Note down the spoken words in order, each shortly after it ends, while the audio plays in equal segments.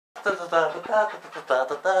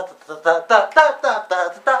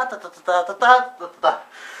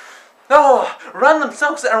Oh, random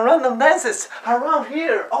songs and random dances around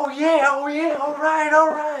here. Oh yeah, alright,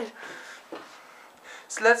 alright.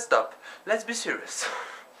 So let's stop. Let's be serious.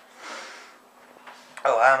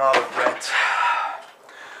 Oh, I'm out of breath.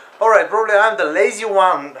 Alright, probably I'm the lazy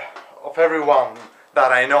one of everyone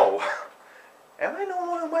that I know. Am I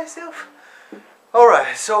knowing myself?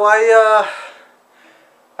 Alright, so I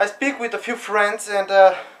speak with a few friends, and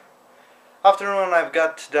afternoon I've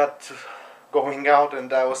got that going out,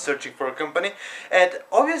 and I was searching for a company, and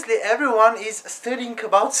obviously everyone is studying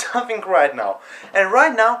about something right now. And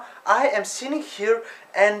right now I am sitting here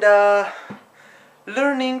and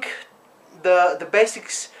learning the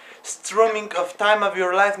basics strumming of Time of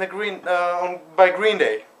Your Life by Green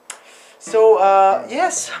Day. So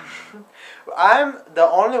yes, I'm the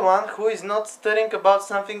only one who is not studying about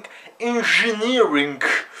something engineering.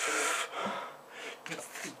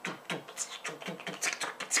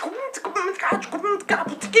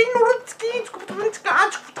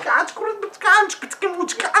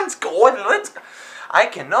 I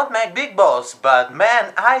cannot make big balls, but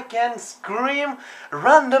man, I can scream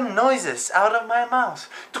random noises out of my mouth.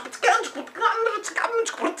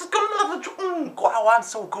 Wow, I'm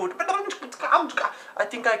so good. I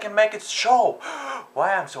think I can make it show.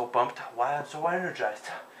 Why I'm so pumped, why I'm so energized.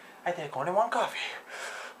 I take only one coffee.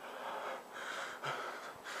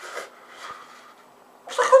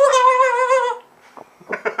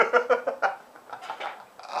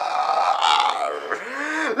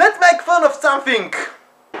 Let's make fun of something.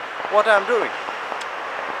 What I'm doing?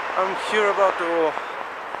 I'm here about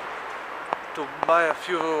to buy a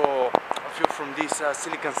few from these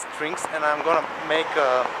silicone strings, and I'm gonna make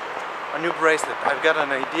a new bracelet. I've got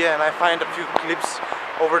an idea, and I find a few clips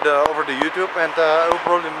over the YouTube, and I will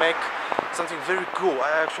probably make something very cool.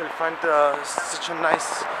 I actually find such a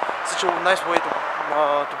nice way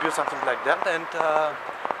to build something like that, and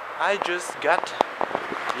I just got,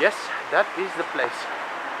 yes, that is the place.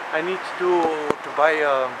 I need to buy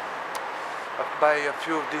a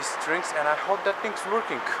few of these strings, and I hope that thing's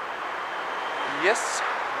working. Yes.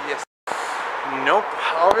 Nope,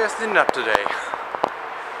 obviously not today.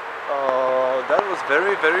 That was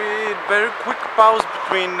very quick pause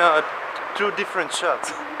between two different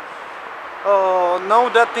shots. Oh, no,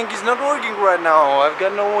 that thing is not working right now. I've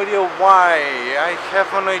got no idea why. I have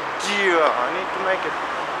an idea. I need to make it.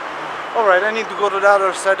 Alright, I need to go to the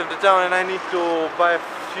other side of the town, and I need to buy a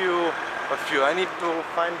few. I need to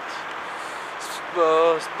find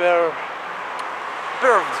spare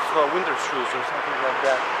pair of winter shoes or something like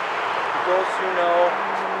that. Because, you know,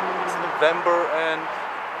 it's November, and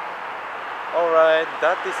alright,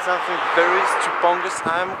 that is something very stupendous.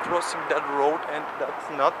 I'm crossing that road, and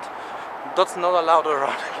that's not allowed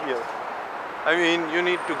around here. I mean, you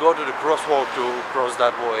need to go to the crossroad to cross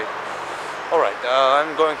that way. Alright,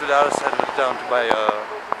 I'm going to the other side of the town to buy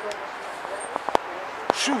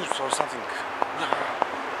shoes or something.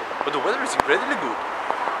 But the weather is incredibly good.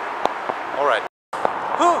 Alright.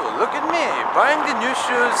 Oh, look at me, buying the new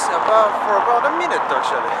shoes for about a minute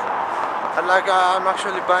actually. And I'm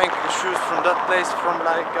actually buying shoes from that place from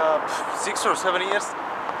like 6 or 7 years.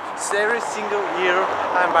 Every single year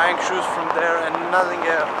I'm buying shoes from there, and nothing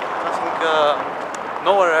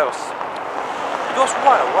nowhere else. Because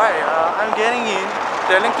why? I'm getting in,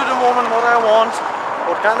 telling to the woman what I want,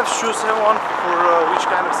 what kind of shoes I want for which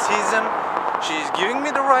kind of season. She's giving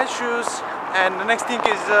me the right shoes, and the next thing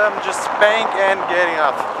is just paying and getting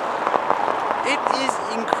off. It is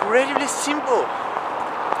incredibly simple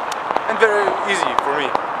and very easy for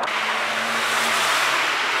me.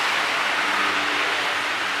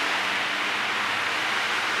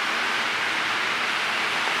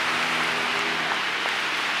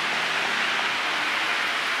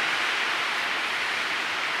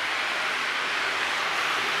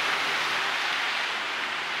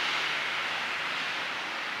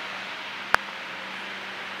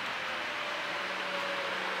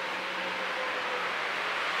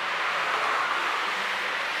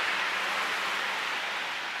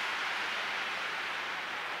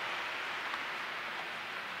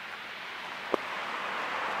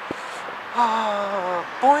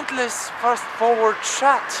 Pointless fast-forward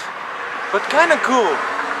shot, but kinda cool,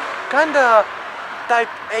 kinda type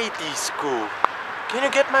 80s cool. Can you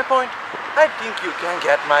get my point? I think you can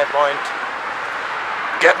get my point.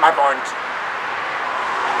 Get my point.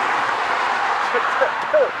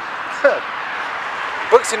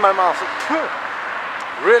 Books in my mouth.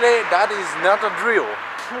 Really, that is not a drill.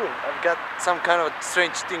 I've got some kind of a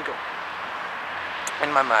strange tingle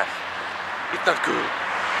in my mouth. It's not good.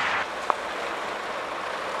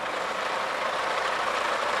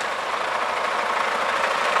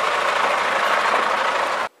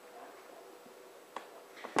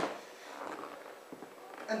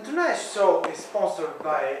 sponsored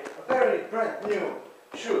by very brand new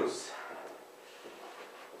shoes.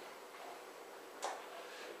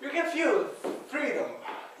 You can feel freedom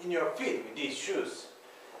in your feet with these shoes.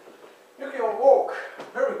 You can walk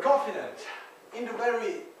very confident into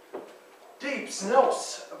very deep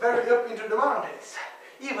snows, very up into the mountains.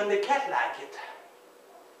 Even the cat like it.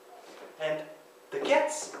 And the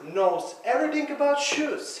cats knows everything about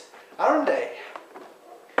shoes, aren't they?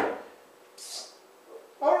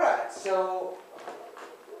 Alright, so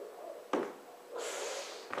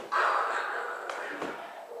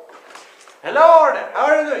hello there, how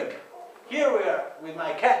are you doing? Here we are with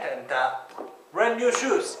my cat and brand new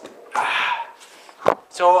shoes.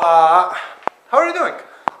 So, how are you doing?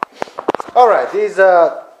 Alright, these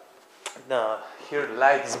no, here the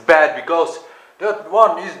light is bad because that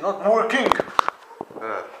one is not working.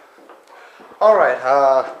 Alright,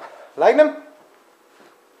 like them?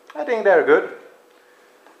 I think they're good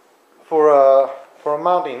for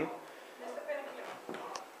mounting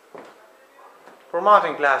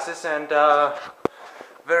classes and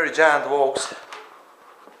very giant walks.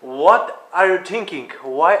 What are you thinking?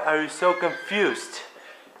 Why are you so confused?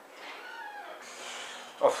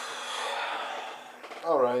 Oh.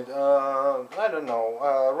 Alright, I don't know.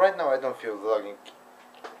 Right now I don't feel vlogging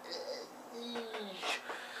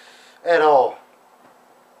at all.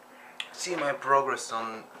 See my progress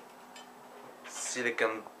on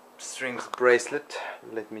silicone strings bracelet.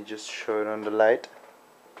 Let me just show it on the light.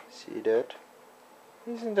 See that?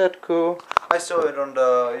 Isn't that cool? I saw it on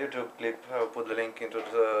the YouTube clip. I'll put the link into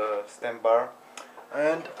the stamp bar.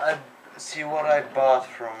 And I see what I bought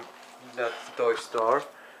from that toy store.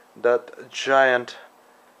 That giant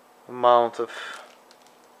amount of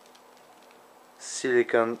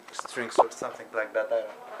silicone strings or something like that. I don't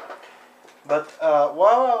know. But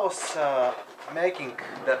while I was making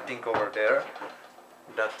that thing over there,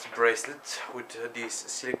 that bracelet with these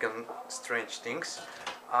silicone strange things,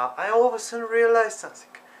 I all of a sudden realized something.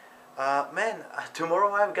 Man,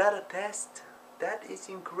 tomorrow I've got a test. That is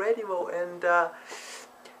incredible. And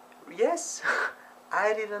yes,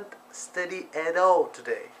 I didn't study at all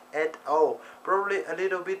today. At all. Probably a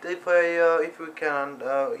little bit if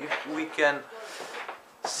we can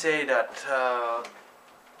say that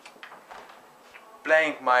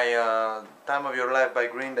playing my Time of Your Life by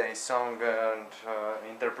Green Day song and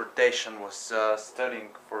interpretation was studying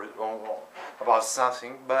for about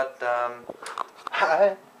something, but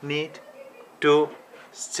I need to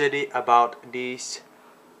study about these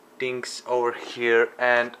things over here.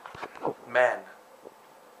 And man,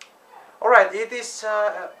 alright, it is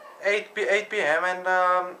 8 p.m. and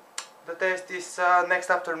the test is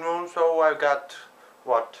next afternoon, so I've got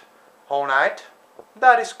what, whole night.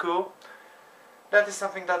 That is cool. That is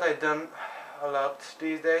something that I've done a lot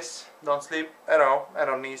these days. Don't sleep at all. I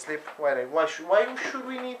don't need sleep. Why should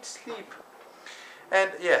we need sleep?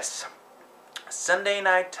 And yes, Sunday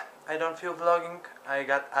night I don't feel vlogging. I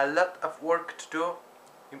got a lot of work to do.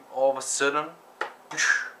 All of a sudden,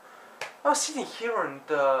 I was sitting here and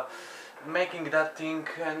making that thing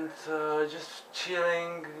and just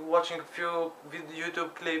chilling, watching a few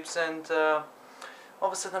YouTube clips, and all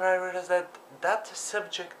of a sudden I realized that that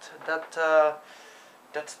subject, that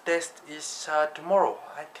test is tomorrow.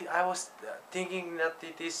 I was thinking that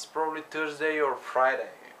it is probably Thursday or Friday,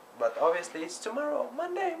 but obviously it's tomorrow,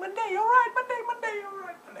 Monday, alright, Monday,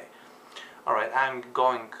 alright, Monday. Alright, I'm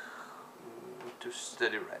going to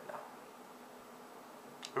study right now.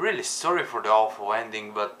 Really sorry for the awful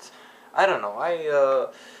ending, but I don't know,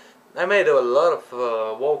 I made a lot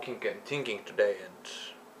of walking and thinking today, and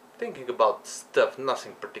thinking about stuff,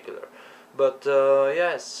 nothing particular. But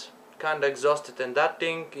yes, kinda exhausted, and that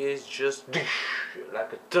thing is just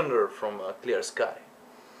like a thunder from a clear sky.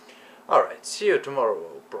 Alright, see you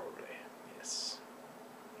tomorrow probably, yes.